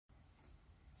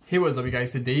Hey, what's up you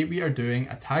guys? Today we are doing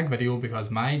a tag video because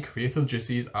my creative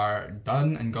juices are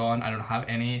done and gone. I don't have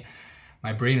any.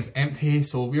 My brain is empty,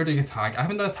 so we are doing a tag. I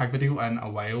haven't done a tag video in a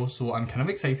while, so I'm kind of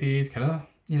excited, kind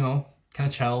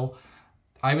of chill.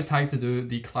 I was tagged to do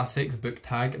the classics book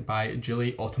tag by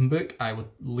Julie Autumnbook. I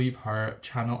will leave her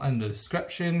channel in the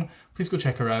description. Please go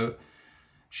check her out.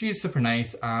 She's super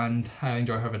nice and I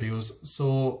enjoy her videos.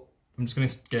 So I'm just going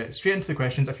to get straight into the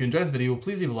questions. If you enjoyed this video,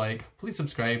 please leave a like, please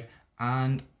subscribe,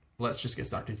 and let's just get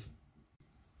started.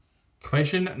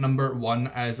 Question number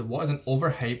 1 is, what is an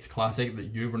overhyped classic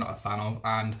that you were not a fan of?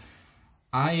 And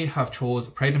I have chose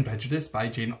Pride and Prejudice by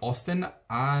Jane Austen,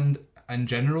 and in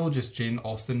general just Jane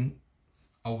Austen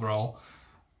overall.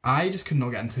 I just could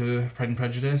not get into Pride and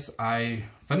Prejudice. I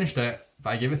finished it, but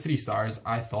I gave it 3 stars.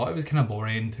 I thought it was kind of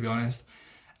boring, to be honest.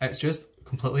 It's just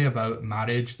completely about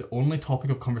marriage. The only topic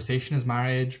of conversation is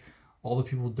marriage. All the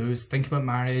people do is think about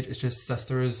marriage. It's just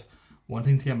sisters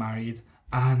wanting to get married,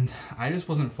 and I just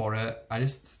wasn't for it. I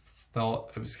just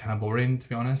thought it was kind of boring, to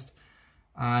be honest.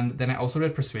 And then I also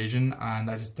read Persuasion, and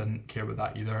I just didn't care about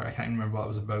that either. I can't even remember what it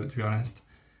was about, to be honest.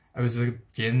 It was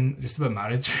again just about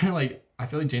marriage. Like, I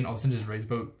feel like Jane Austen just writes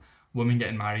about women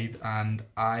getting married, and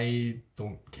I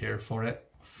don't care for it.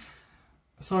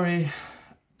 Sorry.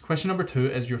 Question number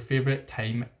 2 is your favourite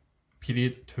time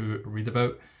period to read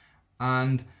about.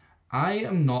 And I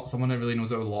am not someone that really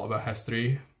knows a lot about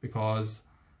history because,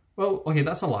 well, okay,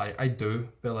 that's a lie. I do,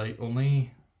 but like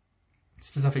only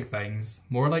specific things.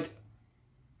 More like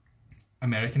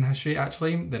American history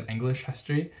actually than English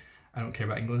history. I don't care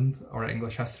about England or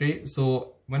English history.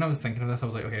 So when I was thinking of this, I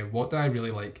was like, okay, what do I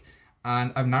really like?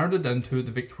 And I've narrowed it down to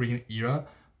the Victorian era,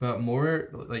 but more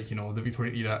like, you know, the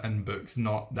Victorian era in books,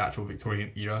 not the actual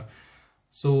Victorian era.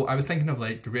 So I was thinking of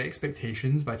like Great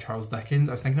Expectations by Charles Dickens.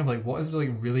 I was thinking of like what is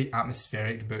like really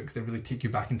atmospheric books that really take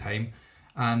you back in time.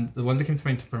 And the ones that came to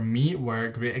mind for me were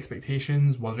Great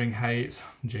Expectations, Wuthering Heights,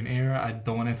 Jane Eyre. I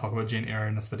don't want to talk about Jane Eyre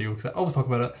in this video because I always talk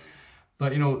about it.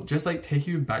 But you know, just like take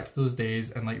you back to those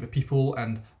days and like the people,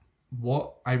 and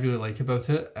what I really like about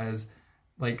it is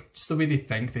like just the way they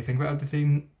think about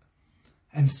everything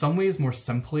in some ways more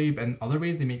simply, but in other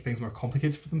ways they make things more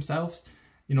complicated for themselves.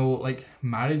 You know, like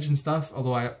marriage and stuff,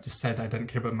 although I just said I didn't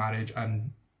care about marriage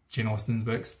and Jane Austen's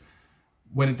books.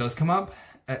 When it does come up,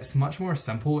 it's much more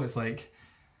simple. It's like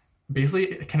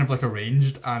basically kind of like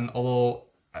arranged, and although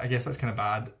I guess that's kind of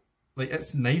bad, like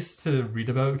it's nice to read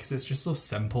about because it's just so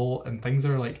simple and things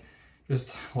are like,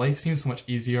 just life seems so much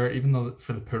easier, even though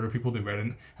for the poorer people they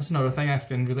weren't. That's another thing I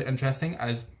find really interesting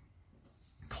is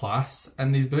class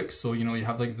in these books. So, you know, you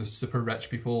have like the super rich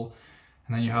people,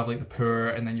 and then you have like the poor,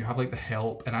 and then you have like the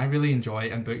help. And I really enjoy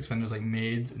in books when there's like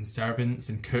maids and servants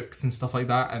and cooks and stuff like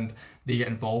that, and they get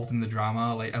involved in the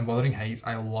drama. Like in Wuthering Heights,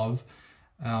 I love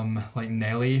like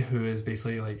Nellie, who is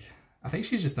basically like, I think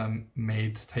she's just a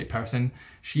maid type person.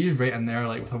 She's right in there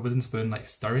like with a wooden spoon, like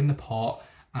stirring the pot,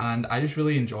 and I just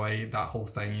really enjoy that whole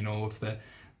thing, you know, with the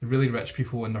really rich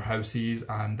people in their houses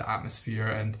and the atmosphere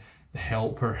and the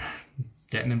help or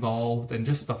getting involved and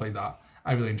just stuff like that.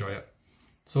 I really enjoy it.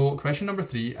 So question number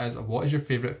 3 is, what is your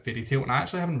favourite fairy tale? And I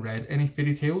actually haven't read any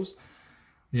fairy tales,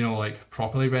 you know, like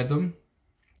properly read them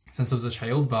since I was a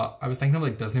child, but I was thinking of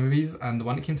like Disney movies, and the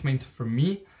one that came to mind for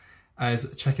me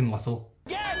is Chicken Little.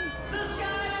 Again, the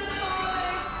sky is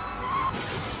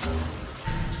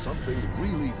falling! Something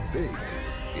really big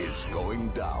is going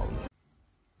down.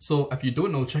 So if you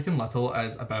don't know, Chicken Little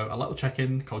is about a little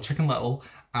chicken called Chicken Little,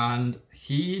 and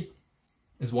he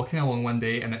is walking along one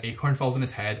day and an acorn falls on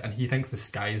his head and he thinks the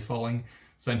sky is falling.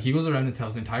 So then he goes around and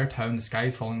tells the entire town the sky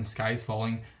is falling, the sky is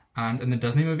falling. And in the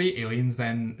Disney movie, aliens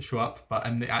then show up, but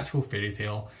in the actual fairy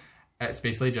tale, it's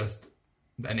basically just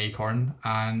an acorn.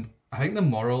 And I think the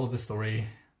moral of the story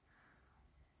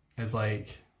is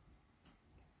like,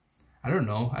 I don't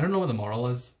know what the moral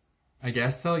is. I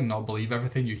guess to like not believe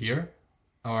everything you hear,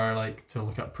 or like to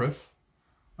look at proof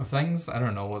of things. I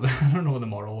don't know what the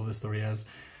moral of the story is.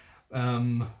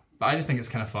 But I just think it's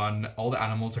kind of fun. All the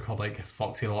animals are called like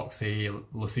Foxy Loxy,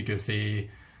 Loosey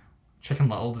Goosey. Chicken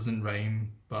Little doesn't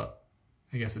rhyme, but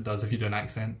I guess it does if you do an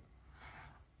accent.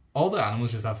 All the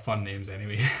animals just have fun names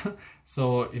anyway.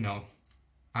 So, you know,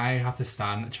 I have to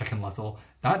stand Chicken Little.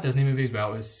 That Disney movie as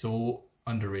well is so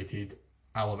underrated.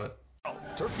 I love it.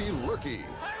 Turkey Lurkey.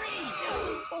 Hurry!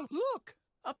 Oh, look!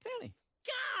 A penny.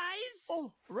 Guys!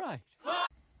 Oh, right.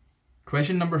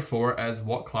 Question number 4 is,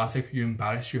 what classic are you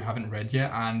embarrassed you haven't read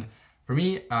yet? And for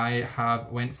me, I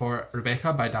have went for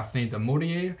Rebecca by Daphne du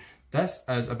Maurier. This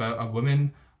is about a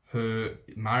woman who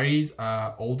marries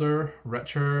a older,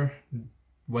 richer,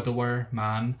 widower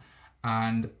man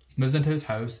and moves into his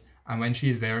house, and when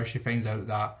she's there she finds out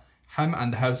that him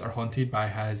and the house are haunted by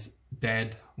his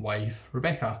dead wife,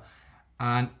 Rebecca.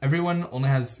 And everyone only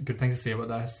has good things to say about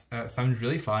this. It sounds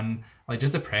really fun. Like,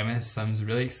 just the premise sounds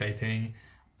really exciting.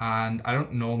 And I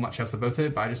don't know much else about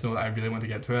it, but I just know that I really want to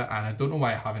get to it. And I don't know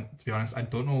why I haven't, to be honest. I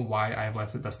don't know why I have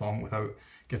left it this long without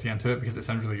getting into it, because it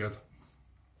sounds really good.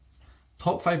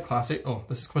 Top 5 classic. Oh,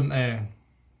 this is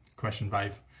question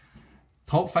 5.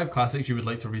 Top 5 classics you would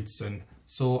like to read soon.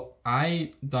 So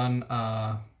I done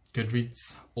a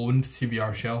Goodreads owned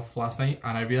TBR shelf last night,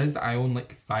 and I realised that I own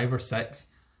like 5 or 6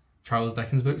 Charles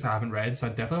Dickens books I haven't read, so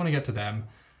I definitely want to get to them.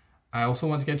 I also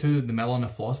want to get to The Mill on the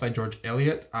Floss by George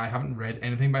Eliot. I haven't read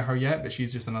anything by her yet, but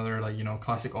she's just another, like, you know,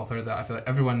 classic author that I feel like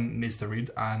everyone needs to read,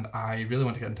 and I really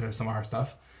want to get into some of her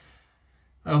stuff.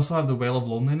 I also have The Well of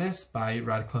Loneliness by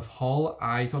Radcliffe Hall.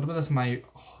 I talked about this in my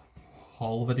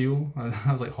haul video.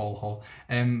 I was like haul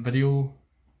video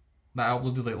that I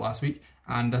uploaded like last week,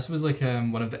 and this was like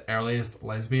one of the earliest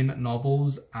lesbian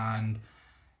novels, and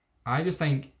I just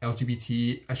think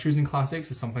LGBT issues in classics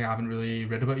is something I haven't really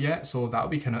read about yet, so that would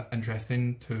be kind of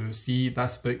interesting to see.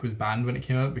 This book was banned when it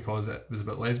came out because it was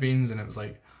about lesbians, and it was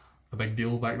like a big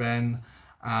deal back then,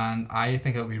 and I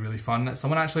think it'll be really fun.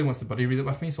 Someone actually wants to buddy read it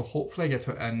with me, so hopefully I get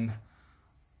to it in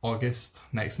August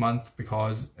next month,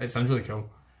 because it sounds really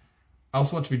cool. I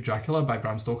also want to read Dracula by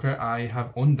Bram Stoker. I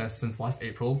have owned this since last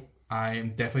April.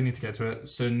 I definitely need to get to it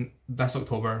soon. This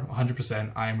October,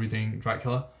 100%, I am reading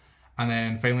Dracula. And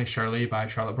then finally Shirley by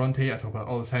Charlotte Bronte. I talk about it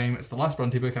all the time. It's the last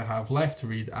Bronte book I have left to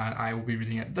read, and I will be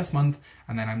reading it this month,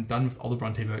 and then I'm done with all the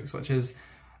Bronte books, which is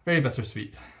very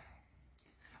bittersweet.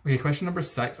 Okay, question number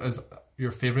 6 is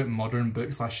your favourite modern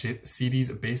book /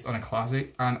 series based on a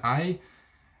classic, and I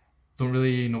don't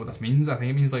really know what this means. I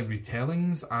think it means like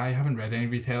retellings. I haven't read any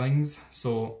retellings,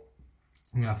 so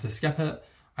I'm gonna have to skip it.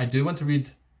 I do want to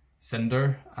read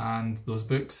Cinder and those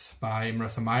books by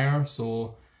Marissa Meyer,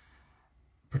 so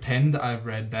pretend that I've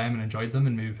read them and enjoyed them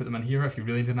and maybe put them in here if you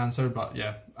really didn't answer, but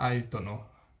yeah, I don't know.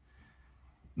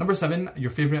 Number 7, your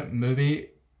favourite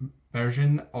movie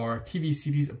version or TV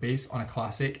series based on a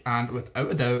classic, and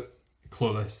without a doubt,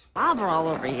 Clueless. Bobber all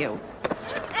over you.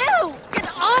 Ew! Get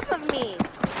off of me!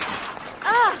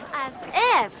 Ugh, as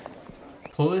if!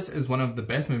 Clueless is one of the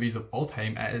best movies of all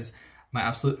time. It is my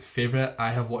absolute favourite.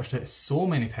 I have watched it so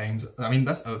many times. I mean,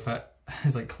 this outfit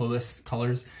is like Clueless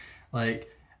colours. Like,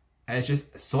 it's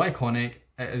just so iconic.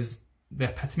 It is the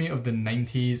epitome of the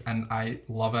 90s, and I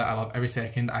love it. I love every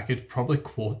second. I could probably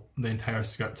quote the entire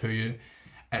script to you.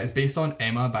 It is based on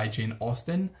Emma by Jane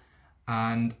Austen,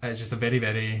 and it's just a very,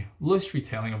 very loose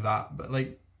retelling of that, but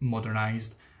like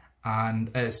modernised. And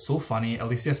it is so funny.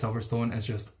 Alicia Silverstone is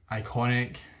just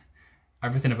iconic.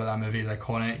 Everything about that movie is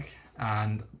iconic,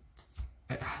 and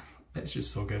it's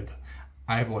just so good.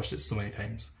 I have watched it so many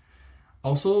times.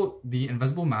 Also, The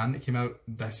Invisible Man that came out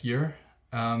this year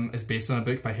is based on a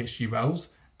book by H.G. Wells,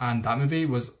 and that movie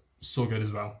was so good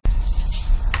as well.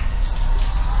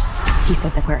 He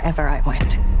said that wherever I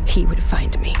went, he would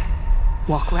find me,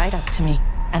 walk right up to me,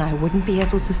 and I wouldn't be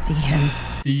able to see him.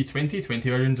 The 2020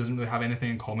 version doesn't really have anything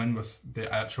in common with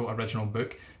the actual original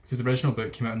book, because the original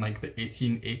book came out in like the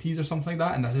 1880s or something like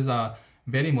that, and this is a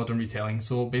very modern retelling.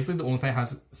 So basically the only thing it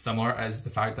has similar is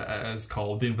the fact that it is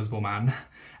called The Invisible Man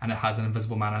and it has an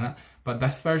invisible man in it. But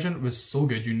this version was so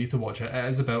good, you need to watch it. It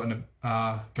is about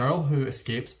a girl who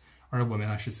escapes, or a woman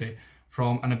I should say,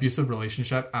 from an abusive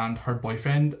relationship, and her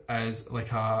boyfriend is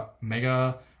like a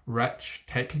mega rich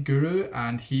tech guru,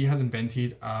 and he has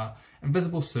invented a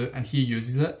invisible suit, and he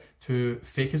uses it to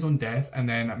fake his own death and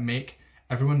then make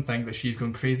everyone think that she's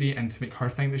going crazy, and to make her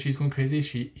think that she's going crazy,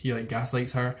 he like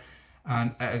gaslights her.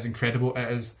 And it is incredible.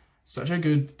 It is such a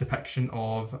good depiction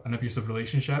of an abusive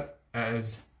relationship. It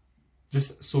is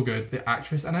just so good. The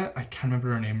actress in it, I can't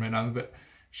remember her name right now, but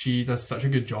she does such a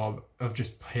good job of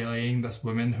just playing this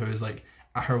woman who is like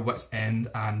at her wit's end,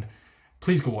 and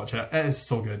please go watch it. It is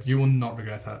so good. You will not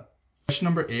regret it. Question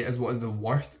number 8 is, what is the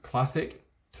worst classic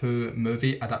to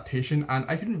movie adaptation? And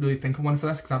I couldn't really think of one for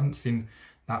this because I haven't seen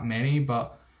that many,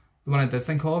 but the one I did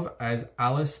think of is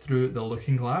Alice Through the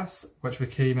Looking Glass, which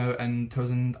came out in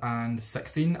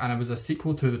 2016, and it was a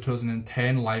sequel to the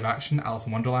 2010 live action Alice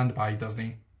in Wonderland by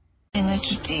Disney. And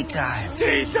it's tea time.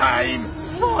 Tea time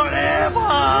forever!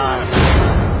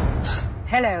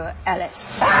 Hello,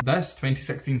 Alice. This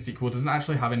 2016 sequel doesn't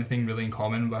actually have anything really in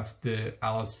common with the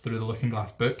Alice Through the Looking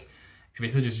Glass book. It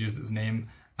basically just used its name,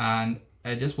 and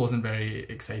it just wasn't very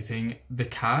exciting. The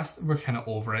cast were kind of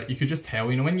over it. You could just tell,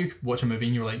 you know, when you watch a movie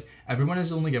and you're like, everyone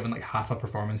is only given like half a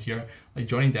performance here. Like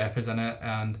Johnny Depp is in it,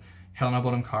 and Helena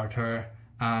Bonham Carter,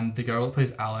 and the girl that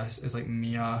plays Alice is like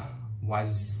Mia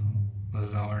Was, I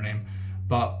don't know her name,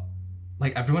 but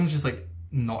like everyone's just like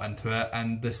not into it,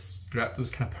 and this script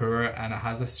was kind of poor, and it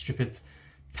has this stupid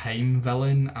time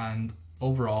villain, and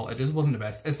overall it just wasn't the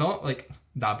best. It's not like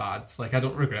that bad, like I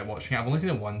don't regret watching it. I've only seen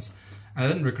it once and I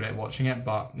didn't regret watching it,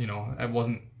 but you know, it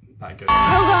wasn't that good.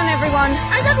 Hold on, everyone.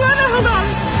 I just want to hold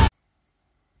on.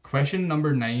 Question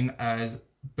number 9 is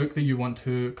book that you want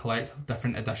to collect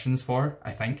different editions for,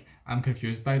 I think. I'm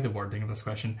confused by the wording of this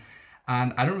question,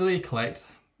 and I don't really collect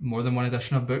more than one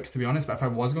edition of books, to be honest, but if I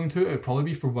was going to, it would probably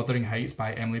be for Wuthering Heights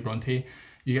by Emily Bronte.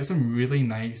 You get some really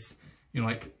nice, you know,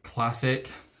 like classic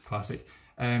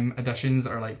editions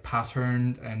that are like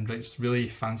patterned and like just really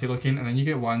fancy looking, and then you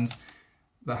get ones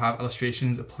that have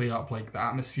illustrations that play up like the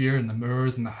atmosphere and the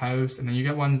moors and the house, and then you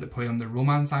get ones that play on the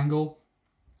romance angle,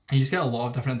 and you just get a lot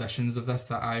of different editions of this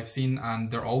that I've seen,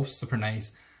 and they're all super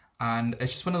nice. And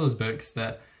it's just one of those books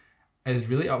that is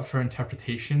really up for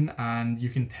interpretation, and you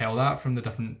can tell that from the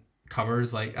different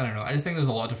covers. Like, I don't know, I just think there's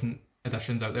a lot of different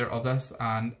editions out there of this,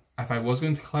 and if I was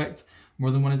going to collect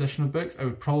more than one edition of books, it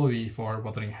would probably be for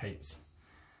Wuthering Heights.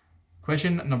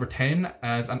 Question number 10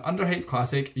 is an underhyped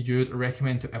classic you'd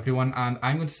recommend to everyone, and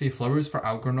I'm going to say Flowers for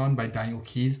Algernon by Daniel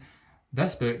Keyes.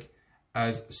 This book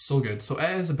is so good. So it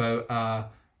is about a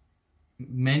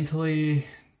mentally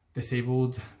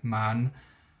disabled man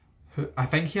who, I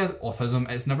think he has autism.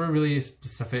 It's never really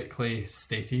specifically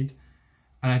stated,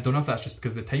 and I don't know if that's just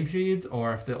because of the time period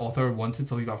or if the author wanted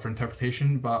to leave it up for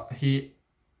interpretation, but he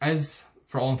is,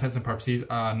 for all intents and purposes,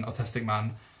 an autistic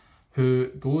man who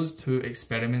goes to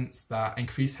experiments that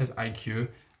increase his IQ,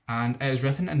 and it is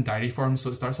written in diary form. So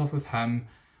it starts off with him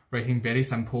writing very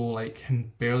simple, like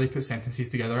can barely put sentences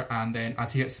together, and then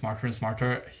as he gets smarter and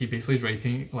smarter, he basically is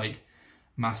writing like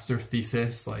master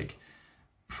thesis, like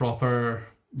proper,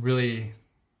 really,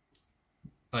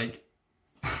 like,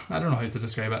 I don't know how to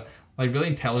describe it, like really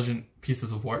intelligent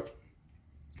pieces of work.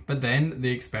 But then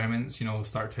the experiments, you know,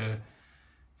 start to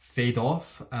fade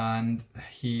off, and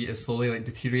he is slowly like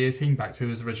deteriorating back to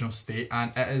his original state,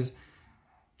 and it is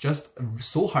just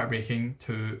so heartbreaking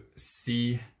to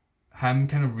see him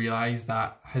kind of realize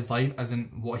that his life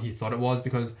isn't what he thought it was,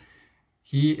 because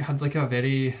he had like a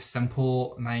very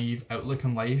simple, naive outlook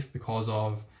on life because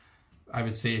of, I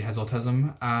would say, his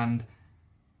autism, and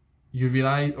you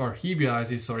realize, or he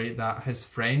realizes, sorry, that his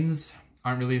friends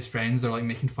aren't really his friends. They're like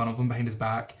making fun of him behind his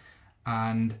back,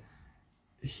 and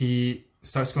he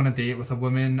starts going on a date with a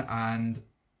woman, and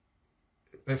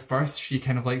at first she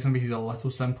kind of likes him because he's a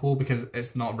little simple, because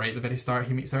it's not right at the very start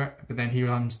he meets her, but then he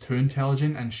becomes too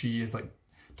intelligent and she is like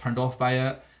turned off by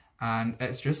it, and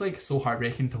it's just like so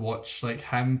heartbreaking to watch like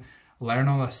him learn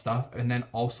all this stuff and then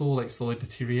also like slowly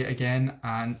deteriorate again.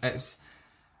 And it's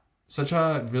such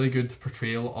a really good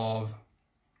portrayal of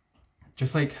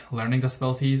just like learning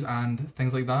disabilities and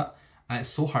things like that, and it's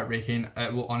so heartbreaking.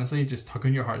 It will honestly just tug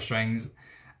on your heartstrings.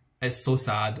 It's so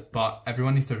sad, but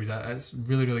everyone needs to read it. It's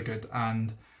really, really good,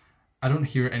 and I don't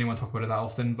hear anyone talk about it that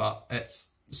often, but it's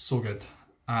so good,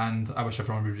 and I wish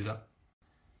everyone would read it.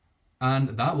 And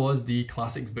that was the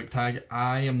classics book tag.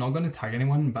 I am not going to tag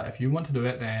anyone, but if you want to do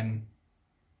it, then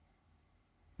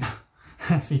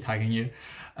that's me tagging you.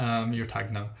 You're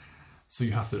tagged now, so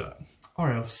you have to do it,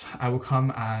 or else I will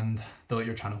come and delete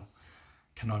your channel.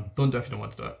 Come on, don't do it if you don't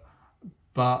want to do it.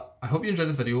 But I hope you enjoyed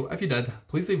this video. If you did,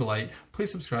 please leave a like, please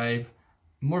subscribe,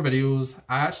 more videos.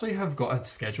 I actually have got a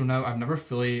schedule now. I've never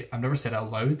said it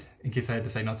out loud in case I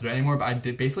decide not to do it anymore, but I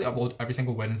did basically upload every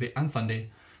single Wednesday and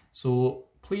Sunday. So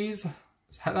please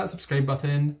hit that subscribe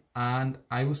button, and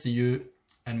I will see you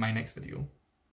in my next video.